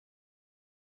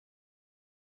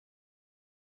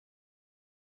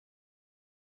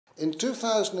In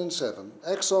 2007,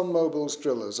 ExxonMobil's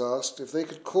drillers asked if they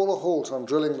could call a halt on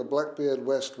drilling the Blackbeard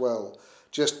West well,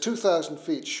 just 2,000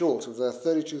 feet short of their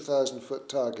 32,000-foot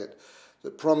target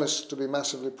that promised to be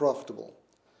massively profitable.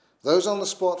 Those on the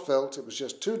spot felt it was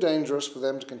just too dangerous for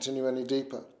them to continue any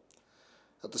deeper.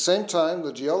 At the same time,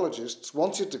 the geologists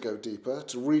wanted to go deeper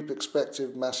to reap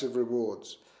expected massive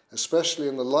rewards, especially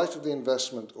in the light of the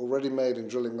investment already made in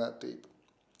drilling that deep.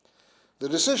 The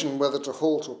decision whether to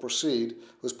halt or proceed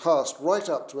was passed right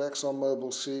up to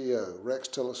ExxonMobil's CEO, Rex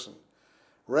Tillerson.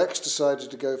 Rex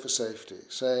decided to go for safety,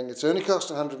 saying it's only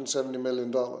cost $170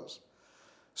 million.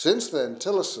 Since then,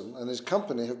 Tillerson and his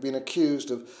company have been accused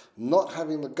of not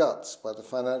having the guts by the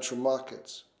financial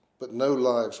markets, but no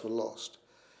lives were lost.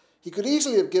 He could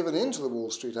easily have given in to the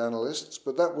Wall Street analysts,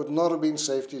 but that would not have been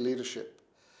safety leadership.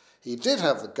 He did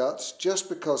have the guts just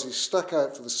because he stuck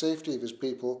out for the safety of his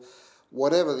people,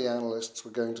 whatever the analysts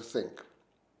were going to think.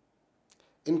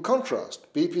 In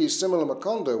contrast, BP's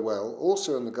Simila-Macondo well,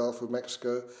 also in the Gulf of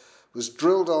Mexico, was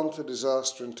drilled on to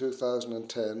disaster in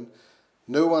 2010.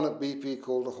 No one at BP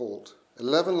called a halt.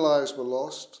 11 lives were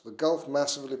lost, the Gulf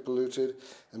massively polluted,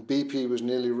 and BP was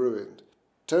nearly ruined.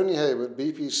 Tony Hayward,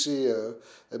 BP's CEO,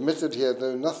 admitted he had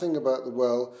known nothing about the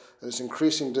well and its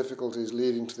increasing difficulties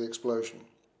leading to the explosion.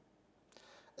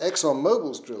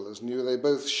 ExxonMobil's drillers knew they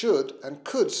both should and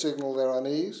could signal their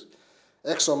unease.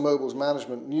 ExxonMobil's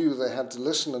management knew they had to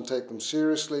listen and take them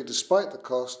seriously despite the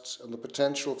costs and the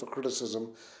potential for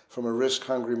criticism from a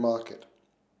risk-hungry market.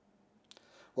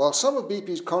 While some of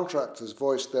BP's contractors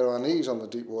voiced their unease on the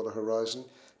Deepwater horizon,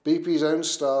 BP's own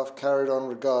staff carried on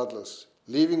regardless.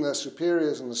 Leaving their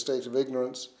superiors in a state of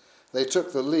ignorance, they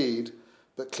took the lead,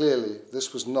 but clearly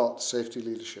this was not safety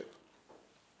leadership.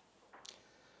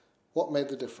 What made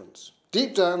the difference?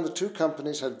 Deep down, the two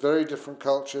companies had very different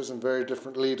cultures and very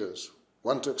different leaders.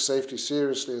 One took safety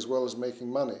seriously as well as making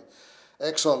money.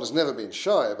 Exxon has never been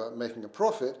shy about making a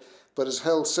profit, but has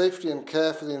held safety and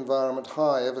care for the environment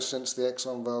high ever since the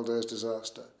Exxon Valdez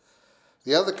disaster.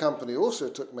 The other company also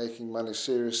took making money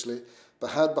seriously,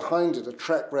 but had behind it a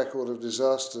track record of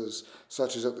disasters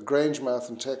such as at the Grangemouth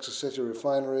and Texas City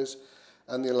refineries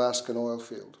and the Alaskan oil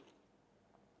field.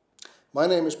 My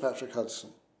name is Patrick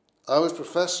Hudson. I was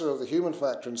Professor of the Human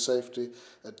Factor in Safety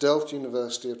at Delft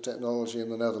University of Technology in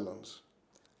the Netherlands.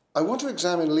 I want to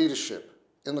examine leadership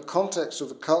in the context of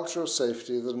the culture of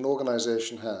safety that an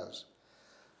organization has.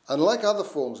 Unlike other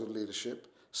forms of leadership,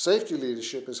 safety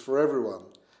leadership is for everyone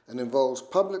and involves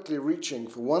publicly reaching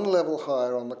for one level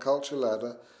higher on the culture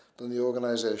ladder than the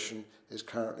organization is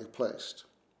currently placed.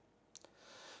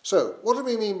 So, what do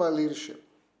we mean by leadership?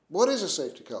 What is a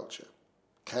safety culture?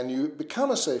 Can you become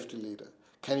a safety leader?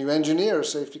 Can you engineer a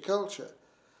safety culture?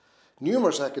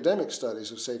 Numerous academic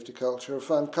studies of safety culture have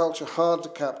found culture hard to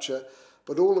capture,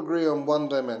 but all agree on one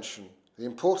dimension, the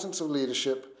importance of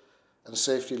leadership and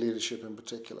safety leadership in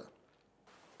particular.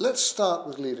 Let's start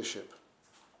with leadership.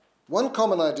 One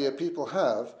common idea people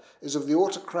have is of the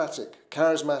autocratic,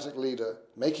 charismatic leader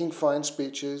making fine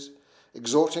speeches,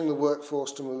 exhorting the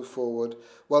workforce to move forward,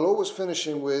 while always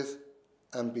finishing with,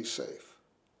 "and be safe."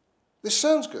 This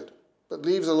sounds good, but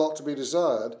leaves a lot to be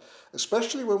desired,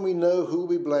 especially when we know who will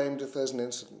be blamed if there's an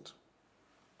incident.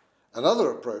 Another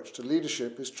approach to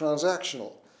leadership is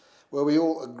transactional, where we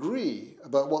all agree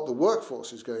about what the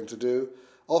workforce is going to do,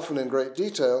 often in great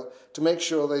detail, to make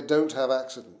sure they don't have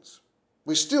accidents.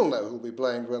 We still know who will be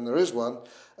blamed when there is one,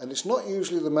 and it's not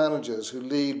usually the managers who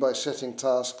lead by setting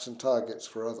tasks and targets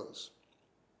for others.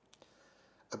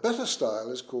 A better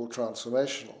style is called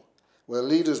transformational, where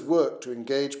leaders work to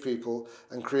engage people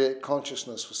and create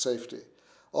consciousness for safety,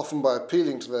 often by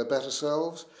appealing to their better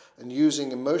selves and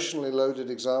using emotionally loaded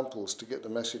examples to get the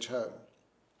message home.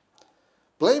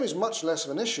 Blame is much less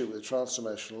of an issue with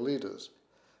transformational leaders,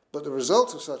 but the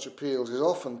result of such appeals is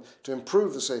often to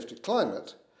improve the safety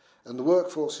climate and the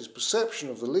workforce's perception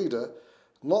of the leader,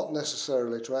 not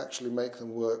necessarily to actually make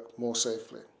them work more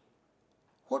safely.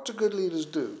 What do good leaders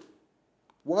do?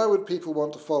 Why would people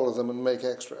want to follow them and make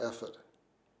extra effort?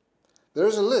 There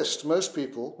is a list most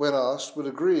people, when asked, would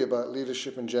agree about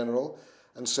leadership in general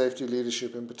and safety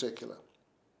leadership in particular.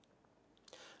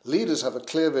 Leaders have a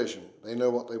clear vision. They know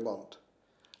what they want.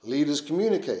 Leaders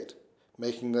communicate,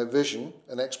 making their vision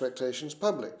and expectations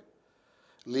public.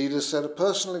 Leaders set a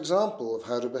personal example of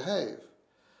how to behave.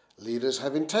 Leaders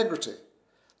have integrity.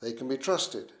 They can be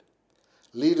trusted.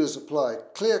 Leaders apply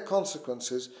clear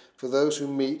consequences for those who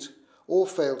meet or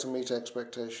fail to meet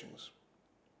expectations.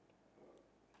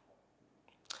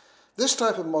 This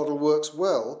type of model works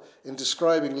well in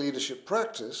describing leadership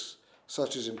practice,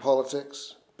 such as in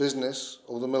politics, business,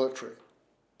 or the military.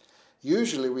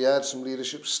 Usually we add some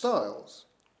leadership styles.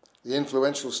 The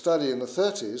influential study in the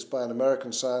 30s by an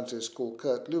American scientist called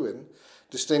Kurt Lewin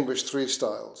distinguished three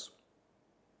styles.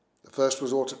 The first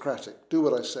was autocratic, do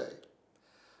what I say.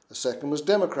 The second was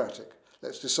democratic,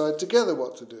 let's decide together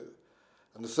what to do.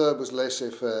 And the third was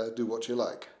laissez-faire, do what you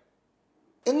like.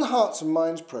 In the Hearts and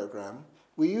Minds programme,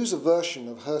 we use a version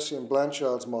of Hersey and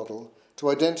Blanchard's model to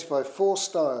identify four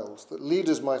styles that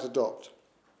leaders might adopt.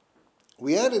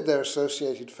 We added their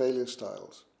associated failure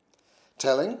styles: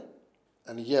 telling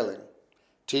and yelling,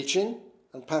 teaching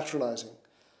and patronising,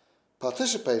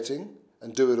 participating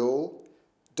and do it all,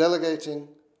 delegating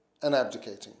and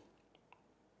abdicating.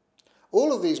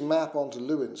 All of these map onto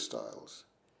Lewin's styles.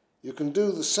 You can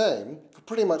do the same for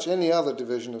pretty much any other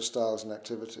division of styles and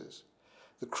activities.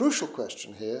 The crucial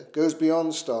question here goes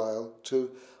beyond style to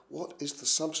what is the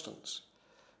substance?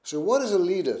 So what is a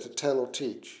leader to tell or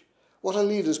teach? What are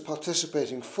leaders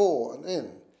participating for and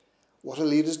in? What are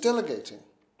leaders delegating?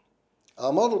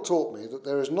 Our model taught me that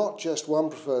there is not just one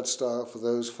preferred style for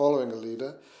those following a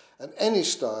leader, and any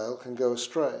style can go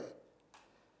astray.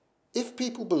 If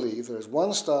people believe there is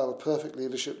one style of perfect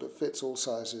leadership that fits all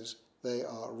sizes, they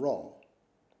are wrong.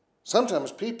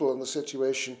 Sometimes people in the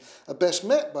situation are best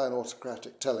met by an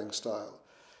autocratic telling style,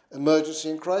 emergency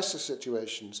and crisis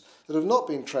situations that have not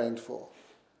been trained for.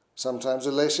 Sometimes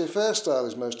a laissez-faire style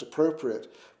is most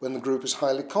appropriate when the group is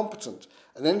highly competent,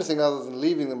 and anything other than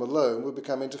leaving them alone would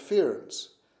become interference,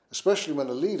 especially when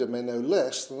a leader may know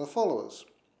less than the followers.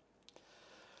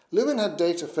 Lewin had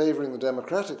data favouring the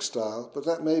democratic style, but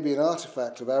that may be an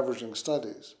artefact of averaging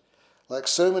studies. Like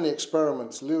so many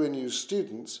experiments, Lewin used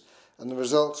students, and the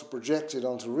results are projected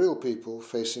onto real people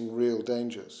facing real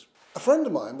dangers. A friend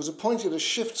of mine was appointed as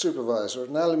shift supervisor at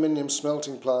an aluminium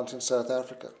smelting plant in South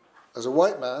Africa. As a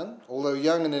white man, although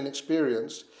young and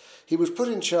inexperienced, he was put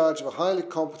in charge of a highly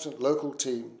competent local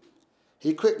team.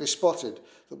 He quickly spotted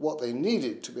that what they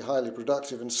needed to be highly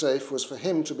productive and safe was for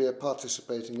him to be a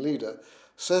participating leader,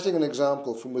 setting an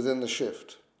example from within the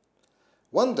shift.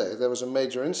 One day there was a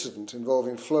major incident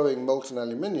involving flowing molten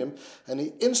aluminium, and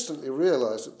he instantly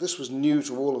realised that this was new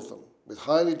to all of them, with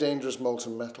highly dangerous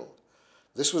molten metal.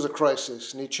 This was a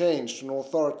crisis, and he changed to an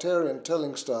authoritarian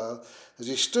telling style as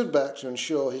he stood back to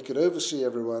ensure he could oversee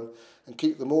everyone and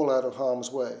keep them all out of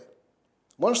harm's way.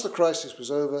 Once the crisis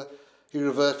was over, he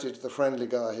reverted to the friendly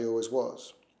guy he always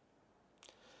was.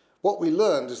 What we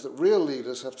learned is that real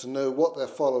leaders have to know what their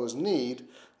followers need,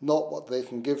 not what they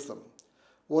can give them,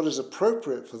 what is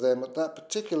appropriate for them at that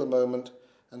particular moment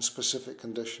and specific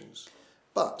conditions.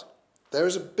 But there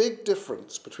is a big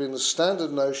difference between the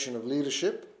standard notion of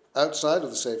leadership outside of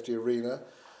the safety arena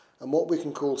and what we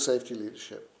can call safety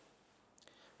leadership.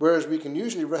 Whereas we can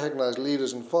usually recognise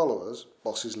leaders and followers,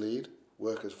 bosses lead,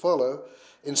 workers follow,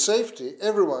 in safety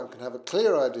everyone can have a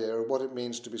clear idea of what it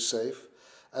means to be safe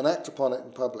and act upon it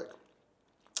in public.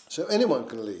 So anyone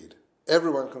can lead,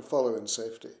 everyone can follow in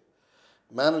safety.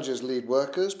 Managers lead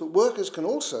workers, but workers can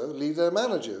also lead their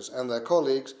managers and their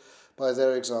colleagues by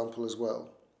their example as well.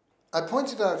 I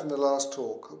pointed out in the last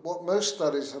talk that what most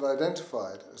studies had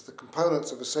identified as the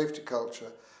components of a safety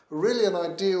culture were really an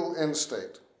ideal end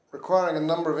state, requiring a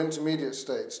number of intermediate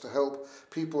states to help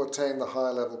people attain the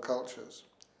higher level cultures.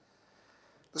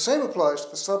 The same applies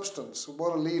to the substance of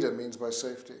what a leader means by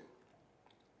safety.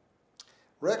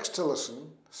 Rex Tillerson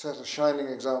set a shining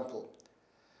example.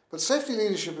 But safety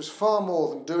leadership is far more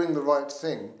than doing the right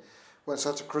thing when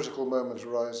such a critical moment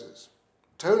arises.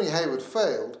 Tony Hayward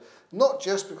failed, not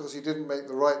just because he didn't make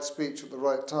the right speech at the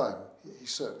right time, he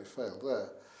certainly failed there,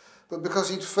 but because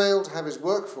he'd failed to have his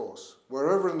workforce,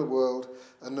 wherever in the world,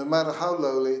 and no matter how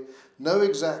lowly, know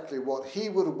exactly what he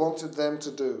would have wanted them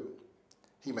to do.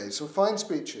 He made some fine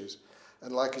speeches,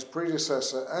 and like his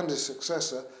predecessor and his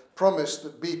successor, promised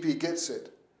that BP gets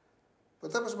it.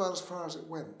 But that was about as far as it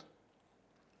went.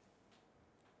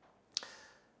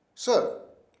 So,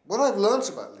 what I've learnt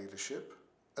about leadership,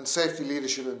 and safety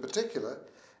leadership in particular,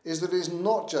 is that it is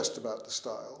not just about the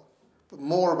style, but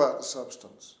more about the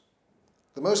substance.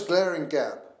 The most glaring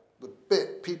gap, the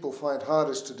bit people find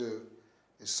hardest to do,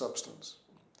 is substance.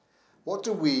 What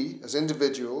do we, as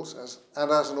individuals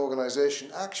and as an organisation,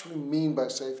 actually mean by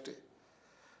safety?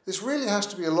 This really has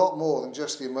to be a lot more than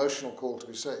just the emotional call to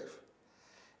be safe.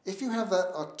 If you have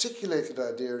that articulated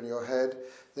idea in your head,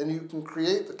 then you can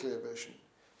create the clear vision.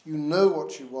 You know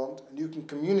what you want, and you can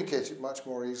communicate it much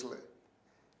more easily.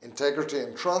 Integrity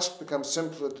and trust become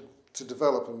simpler to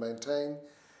develop and maintain.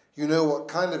 You know what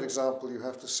kind of example you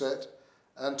have to set,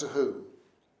 and to whom.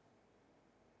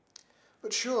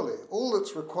 But surely, all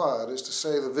that's required is to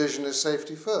say the vision is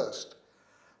safety first.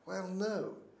 Well,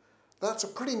 no. That's a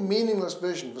pretty meaningless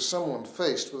vision for someone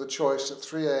faced with a choice at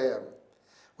 3 a.m.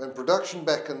 when production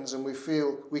beckons and we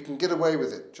feel we can get away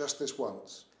with it just this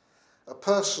once. A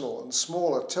personal and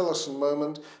smaller Tillerson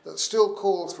moment that still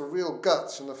calls for real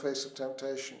guts in the face of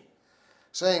temptation.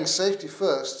 Saying safety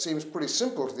first seems pretty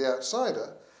simple to the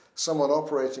outsider, someone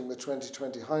operating with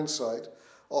 20/20 hindsight,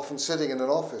 often sitting in an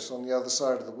office on the other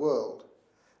side of the world.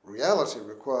 Reality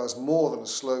requires more than a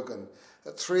slogan.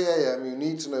 At 3 a.m. you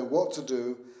need to know what to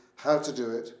do, how to do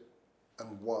it,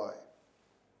 and why.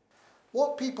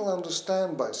 What people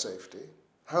understand by safety,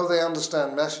 how they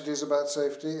understand messages about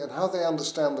safety, and how they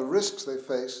understand the risks they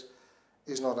face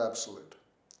is not absolute.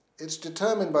 It's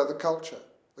determined by the culture,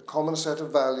 the common set of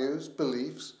values,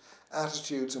 beliefs,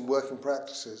 attitudes, and working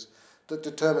practices that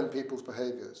determine people's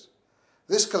behaviours.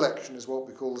 This collection is what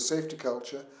we call the safety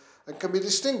culture and can be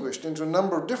distinguished into a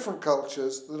number of different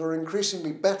cultures that are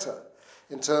increasingly better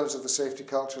in terms of the safety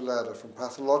culture ladder, from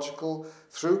pathological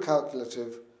through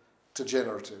calculative to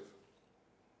generative.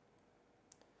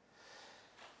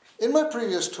 In my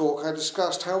previous talk, I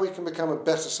discussed how we can become a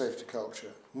better safety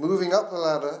culture, moving up the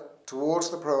ladder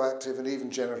towards the proactive and even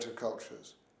generative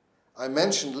cultures. I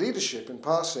mentioned leadership in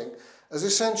passing as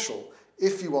essential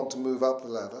if you want to move up the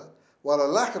ladder, while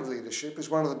a lack of leadership is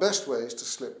one of the best ways to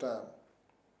slip down.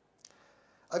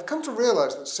 I've come to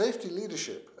realize that safety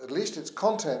leadership, at least its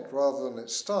content rather than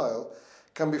its style,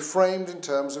 can be framed in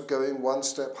terms of going one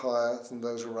step higher than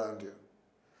those around you.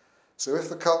 So if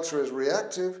the culture is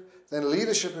reactive, then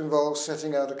leadership involves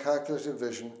setting out a calculative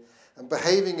vision and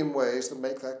behaving in ways that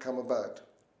make that come about.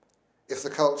 If the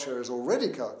culture is already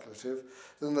calculative,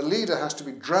 then the leader has to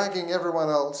be dragging everyone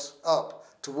else up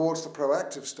towards the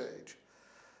proactive stage.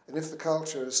 And if the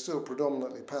culture is still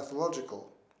predominantly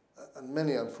pathological, and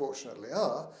many unfortunately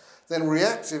are, then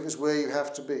reactive is where you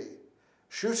have to be.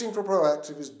 Shooting for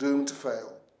proactive is doomed to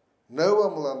fail. No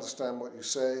one will understand what you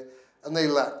say, and they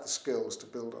lack the skills to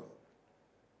build on.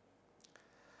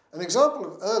 An example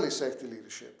of early safety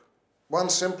leadership, one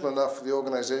simple enough for the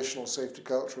organisational safety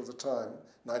culture of the time,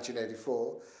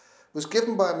 1984, was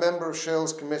given by a member of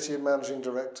Shell's Committee of Managing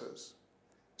Directors.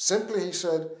 Simply, he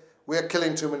said, "We are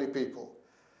killing too many people,"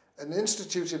 and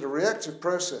instituted a reactive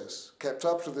process, kept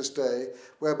up to this day,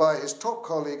 whereby his top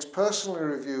colleagues personally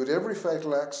reviewed every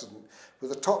fatal accident with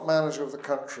the top manager of the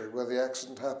country where the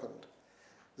accident happened.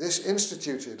 This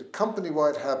instituted a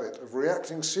company-wide habit of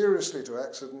reacting seriously to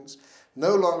accidents,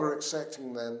 no longer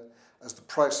accepting them as the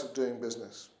price of doing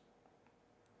business.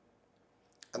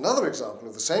 Another example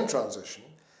of the same transition,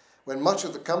 when much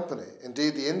of the company,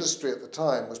 indeed the industry at the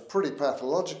time, was pretty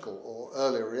pathological or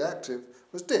early reactive,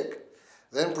 was Dick,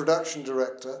 then production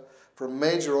director for a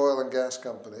major oil and gas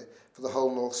company for the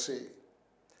whole North Sea.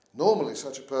 Normally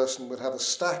such a person would have a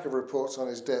stack of reports on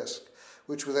his desk,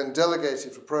 which were then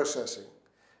delegated for processing,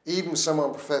 even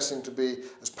someone professing to be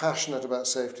as passionate about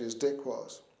safety as Dick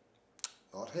was.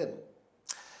 Not him.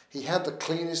 He had the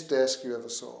cleanest desk you ever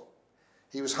saw.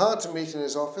 He was hard to meet in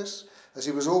his office, as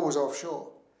he was always offshore.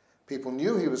 People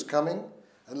knew he was coming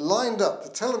and lined up to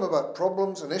tell him about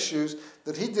problems and issues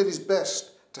that he did his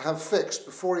best to have fixed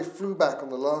before he flew back on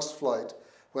the last flight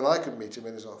when I could meet him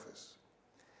in his office.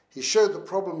 He showed that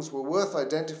problems were worth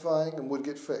identifying and would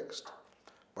get fixed.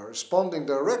 By responding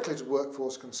directly to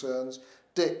workforce concerns,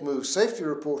 Dick moved safety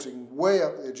reporting way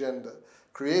up the agenda,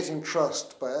 creating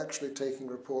trust by actually taking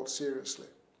reports seriously.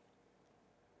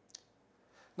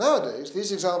 Nowadays,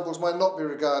 these examples might not be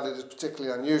regarded as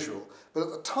particularly unusual, but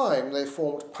at the time they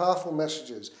formed powerful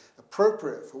messages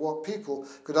appropriate for what people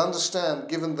could understand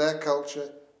given their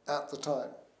culture at the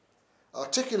time.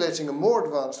 Articulating a more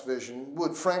advanced vision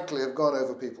would frankly have gone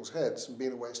over people's heads and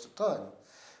been a waste of time,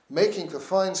 making for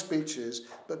fine speeches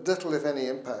but little if any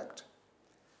impact.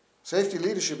 Safety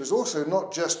leadership is also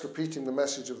not just repeating the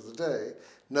message of the day,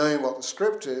 knowing what the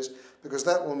script is, because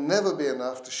that will never be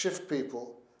enough to shift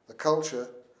people, the culture,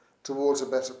 towards a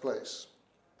better place.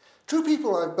 Two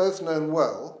people I've both known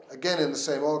well, again in the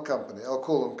same oil company, I'll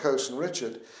call them Coase and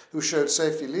Richard, who showed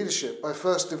safety leadership by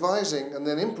first devising and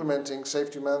then implementing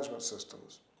safety management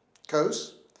systems.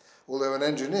 Coase, although an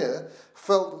engineer,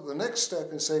 felt that the next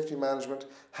step in safety management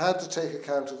had to take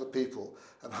account of the people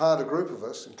and hired a group of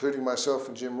us, including myself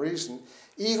and Jim Reason,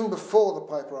 even before the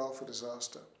Piper Alpha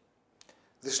disaster.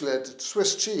 This led to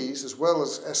Swiss cheese as well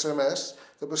as SMS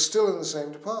that was still in the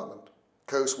same department.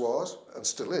 Coase was, and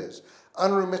still is,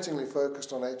 unremittingly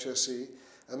focused on HSE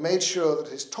and made sure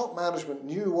that his top management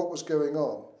knew what was going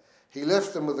on. He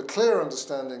left them with a clear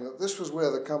understanding that this was where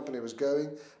the company was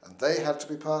going and they had to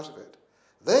be part of it.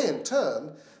 They, in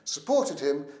turn, supported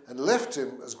him and left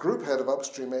him as group head of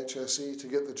upstream HSE to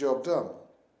get the job done.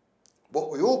 What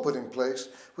we all put in place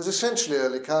was essentially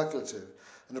early calculative,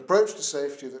 an approach to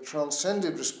safety that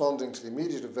transcended responding to the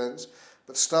immediate events,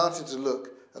 but started to look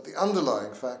at the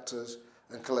underlying factors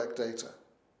and collect data.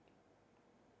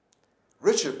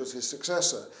 Richard was his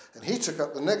successor, and he took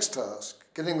up the next task,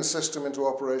 getting the system into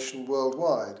operation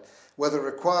worldwide, whether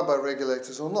required by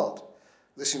regulators or not.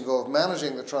 This involved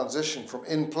managing the transition from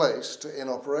in place to in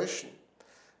operation.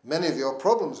 Many of the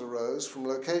problems arose from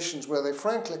locations where they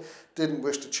frankly didn't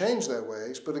wish to change their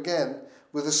ways, but again,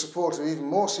 with the support of even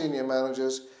more senior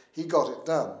managers, he got it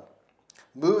done.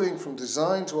 Moving from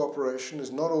design to operation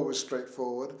is not always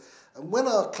straightforward, and when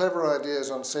our clever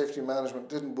ideas on safety management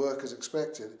didn't work as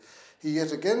expected, he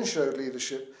yet again showed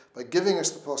leadership by giving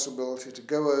us the possibility to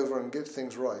go over and get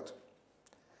things right.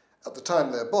 At the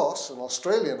time, their boss, an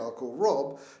Australian I'll call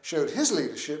Rob, showed his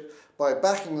leadership by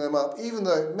backing them up, even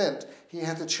though it meant he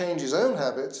had to change his own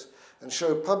habits and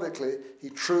show publicly he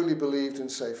truly believed in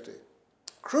safety.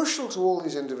 Crucial to all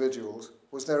these individuals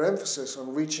was their emphasis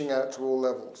on reaching out to all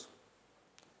levels.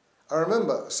 I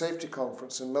remember a safety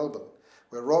conference in Melbourne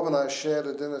where Rob and I shared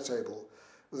a dinner table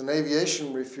with an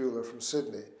aviation refueler from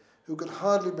Sydney who could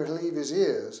hardly believe his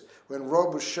ears when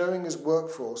Rob was showing his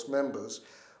workforce members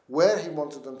where he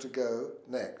wanted them to go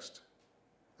next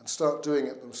and start doing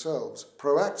it themselves,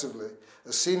 proactively,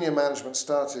 as senior management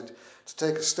started to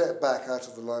take a step back out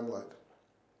of the limelight.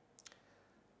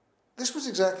 This was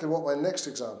exactly what my next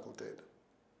example did.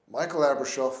 Michael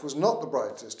Abrashoff was not the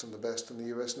brightest and the best in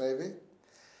the US Navy.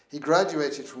 He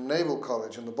graduated from Naval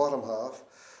College in the bottom half,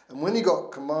 and when he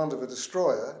got command of a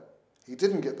destroyer, he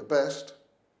didn't get the best,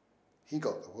 he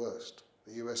got the worst,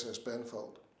 the USS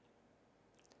Benfold.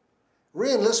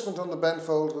 Re-enlistment on the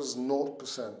Benfold was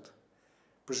 0%.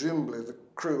 Presumably the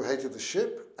crew hated the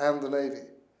ship and the Navy.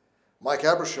 Mike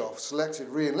Abrashoff selected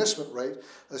re-enlistment rate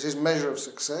as his measure of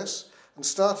success and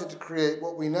started to create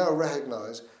what we now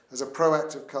recognise as a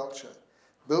proactive culture,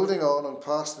 building on and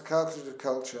past the calculative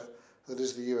culture that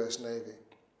is the US Navy.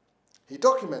 He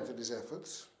documented his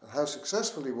efforts and how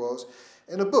successful he was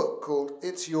in a book called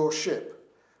It's Your Ship,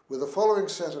 with the following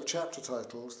set of chapter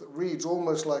titles that reads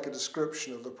almost like a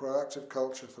description of the proactive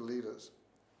culture for leaders.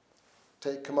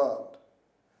 Take command,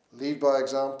 lead by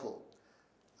example,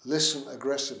 listen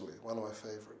aggressively, one of my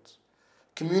favourites,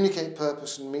 communicate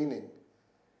purpose and meaning,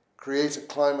 create a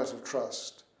climate of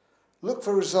trust, look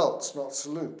for results, not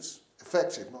salutes,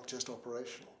 effective, not just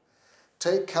operational,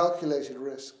 take calculated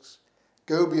risks,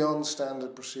 go beyond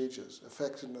standard procedures,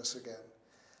 effectiveness again,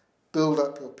 build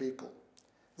up your people.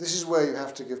 This is where you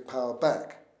have to give power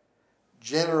back,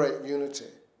 generate unity,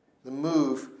 the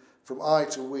move from I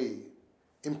to we,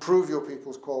 improve your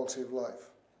people's quality of life.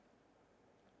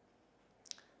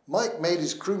 Mike made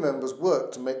his crew members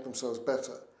work to make themselves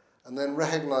better and then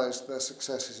recognised their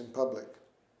successes in public.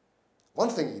 One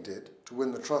thing he did to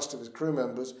win the trust of his crew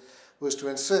members was to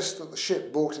insist that the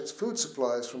ship bought its food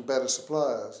supplies from better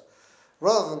suppliers,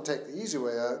 rather than take the easy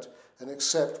way out and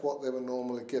accept what they were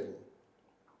normally given.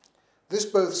 This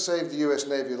both saved the US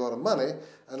Navy a lot of money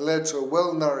and led to a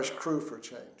well-nourished crew for a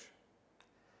change.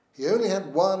 He only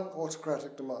had one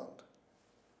autocratic demand: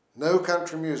 no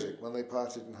country music when they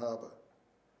partied in harbour.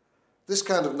 This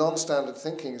kind of non-standard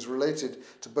thinking is related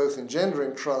to both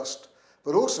engendering trust,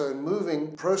 but also in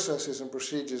moving processes and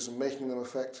procedures and making them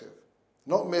effective,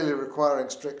 not merely requiring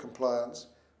strict compliance,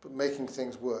 but making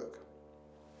things work.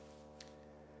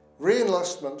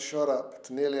 Re-enlistment shot up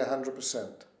to nearly 100%.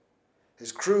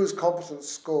 His crew's competence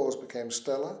scores became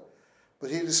stellar,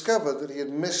 but he discovered that he had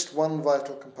missed one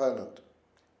vital component.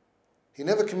 He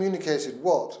never communicated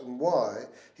what and why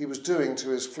he was doing to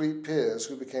his fleet peers,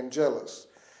 who became jealous,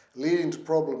 leading to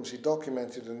problems he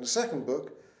documented in the second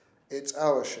book, It's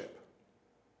Our Ship.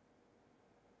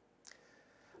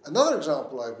 Another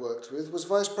example I've worked with was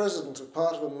vice president of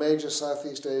part of a major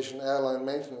Southeast Asian airline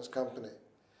maintenance company.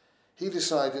 He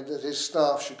decided that his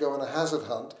staff should go on a hazard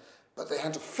hunt, but they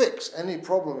had to fix any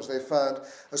problems they found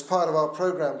as part of our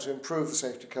program to improve the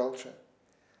safety culture.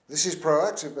 This is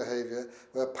proactive behaviour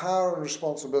where power and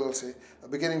responsibility are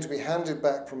beginning to be handed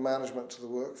back from management to the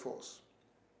workforce.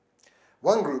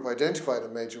 One group identified a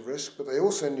major risk, but they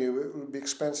also knew it would be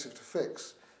expensive to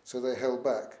fix, so they held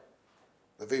back.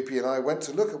 The VP and I went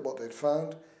to look at what they'd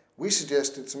found. We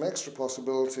suggested some extra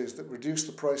possibilities that reduced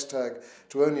the price tag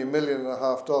to only $1.5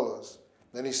 million.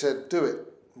 Then he said, "Do it,"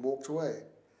 and walked away.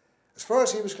 As far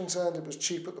as he was concerned, it was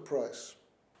cheap at the price.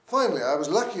 Finally, I was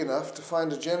lucky enough to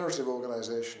find a generative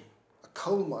organisation, a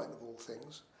coal mine of all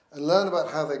things, and learn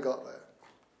about how they got there.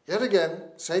 Yet again,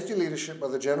 safety leadership by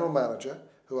the general manager,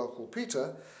 who I'll call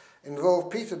Peter,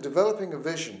 involved Peter developing a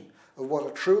vision of what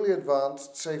a truly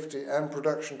advanced safety and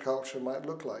production culture might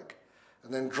look like,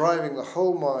 and then driving the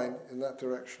whole mine in that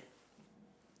direction.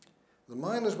 The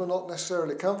miners were not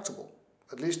necessarily comfortable,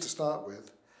 at least to start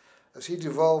with, as he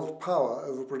devolved power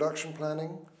over production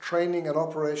planning, training and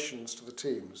operations to the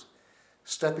teams,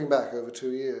 stepping back over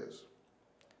 2 years.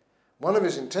 One of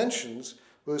his intentions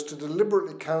was to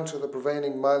deliberately counter the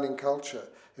prevailing mining culture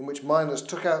in which miners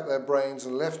took out their brains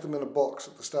and left them in a box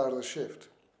at the start of the shift.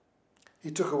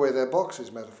 He took away their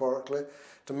boxes, metaphorically,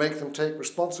 to make them take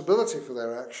responsibility for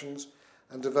their actions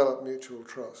and develop mutual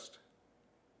trust.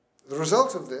 The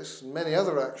result of this and many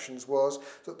other actions was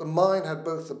that the mine had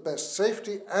both the best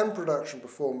safety and production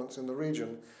performance in the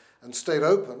region and stayed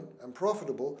open and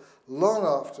profitable long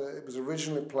after it was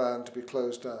originally planned to be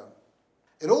closed down.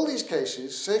 In all these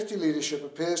cases, safety leadership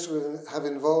appears to have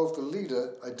involved the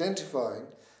leader identifying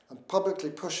and publicly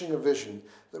pushing a vision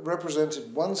that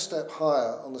represented one step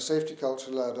higher on the safety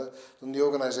culture ladder than the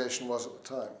organisation was at the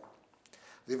time.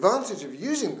 The advantage of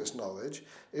using this knowledge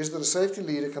is that a safety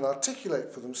leader can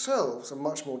articulate for themselves a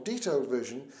much more detailed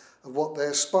vision of what they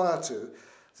aspire to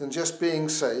than just being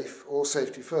safe or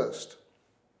safety first.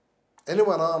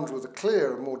 Anyone armed with a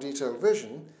clear and more detailed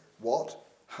vision, what,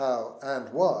 how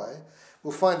and why,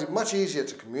 will find it much easier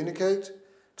to communicate,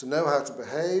 to know how to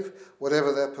behave,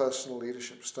 whatever their personal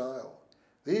leadership style.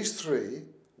 These three,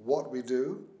 what we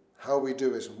do, how we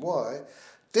do it and why,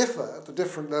 differ at the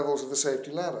different levels of the safety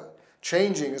ladder,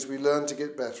 changing as we learn to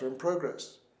get better and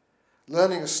progress.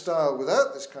 Learning a style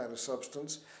without this kind of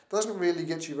substance doesn't really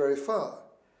get you very far.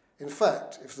 In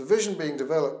fact, if the vision being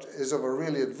developed is of a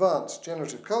really advanced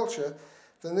generative culture,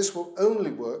 then this will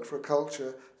only work for a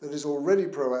culture that is already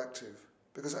proactive,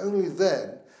 because only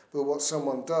then will what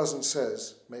someone does and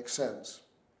says make sense.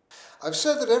 I've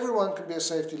said that everyone can be a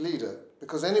safety leader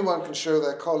because anyone can show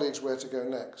their colleagues where to go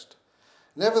next.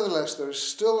 Nevertheless, there is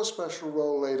still a special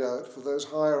role laid out for those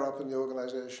higher up in the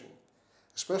organisation,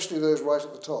 especially those right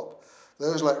at the top,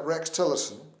 those like Rex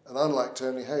Tillerson and unlike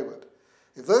Tony Hayward.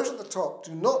 If those at the top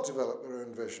do not develop their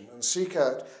own vision and seek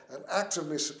out and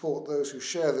actively support those who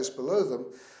share this below them,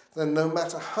 then no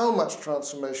matter how much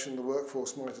transformation the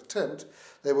workforce might attempt,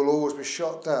 they will always be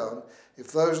shot down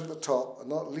if those at the top are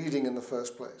not leading in the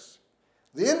first place.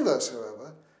 The inverse,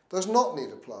 however, does not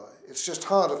need apply. It's just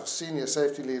harder for senior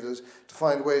safety leaders to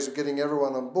find ways of getting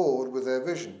everyone on board with their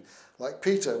vision, like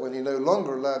Peter when he no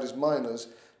longer allowed his miners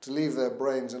to leave their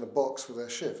brains in a box for their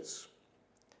shifts.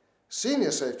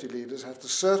 Senior safety leaders have to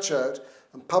search out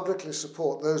and publicly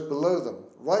support those below them,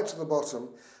 right to the bottom,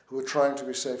 who are trying to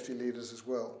be safety leaders as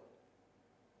well.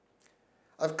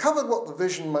 I've covered what the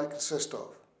vision might consist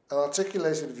of, an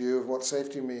articulated view of what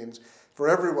safety means for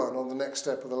everyone on the next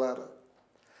step of the ladder.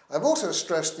 I've also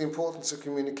stressed the importance of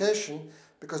communication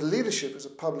because leadership is a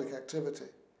public activity.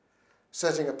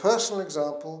 Setting a personal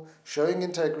example, showing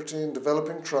integrity and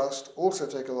developing trust also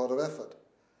take a lot of effort.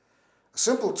 A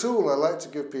simple tool I like to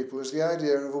give people is the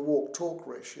idea of a walk-talk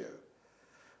ratio.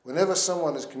 Whenever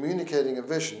someone is communicating a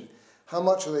vision, how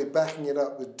much are they backing it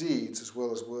up with deeds as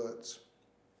well as words?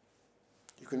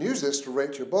 You can use this to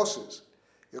rate your bosses,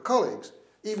 your colleagues,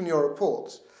 even your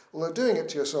reports, although doing it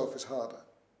to yourself is harder.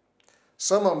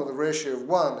 Someone with a ratio of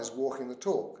 1 is walking the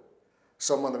talk.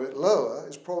 Someone a bit lower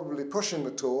is probably pushing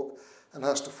the talk and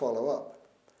has to follow up.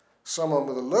 Someone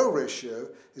with a low ratio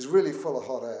is really full of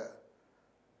hot air.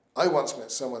 I once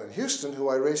met someone in Houston who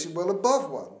I rated well above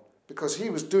 1 because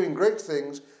he was doing great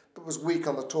things but was weak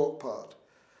on the talk part,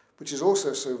 which is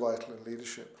also so vital in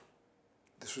leadership.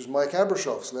 This was Mike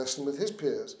Abrashoff's lesson with his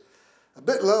peers. A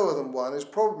bit lower than 1 is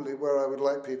probably where I would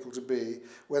like people to be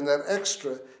when that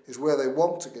extra is where they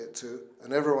want to get to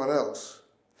and everyone else,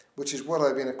 which is what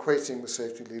I've been equating with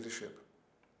safety leadership.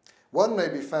 1 may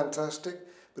be fantastic,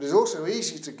 but is also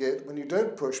easy to get when you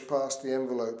don't push past the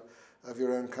envelope of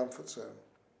your own comfort zone.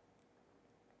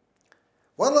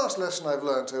 One last lesson I've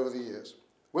learnt over the years.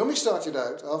 When we started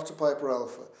out, after Piper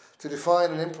Alpha, to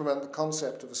define and implement the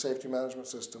concept of a safety management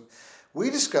system, we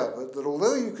discovered that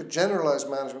although you could generalize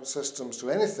management systems to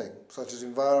anything, such as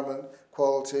environment,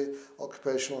 quality,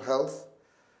 occupational health,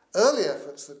 early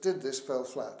efforts that did this fell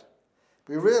flat.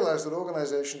 We realized that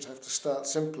organizations have to start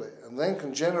simply and then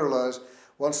can generalize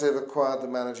once they've acquired the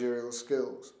managerial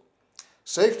skills.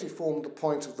 Safety formed the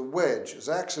point of the wedge, as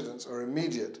accidents are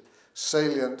immediate,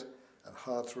 salient, and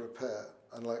hard to repair,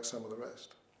 unlike some of the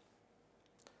rest.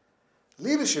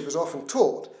 Leadership is often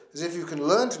taught as if you can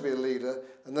learn to be a leader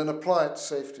and then apply it to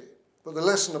safety. But the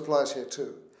lesson applies here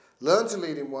too. Learn to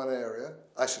lead in one area,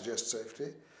 I suggest safety,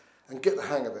 and get the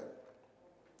hang of it.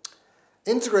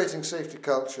 Integrating safety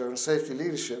culture and safety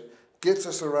leadership gets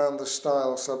us around the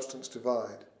style-substance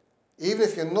divide. Even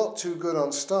if you're not too good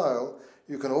on style,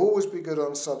 you can always be good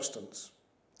on substance.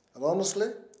 And honestly,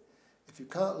 if you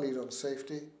can't lead on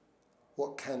safety,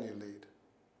 what can you lead?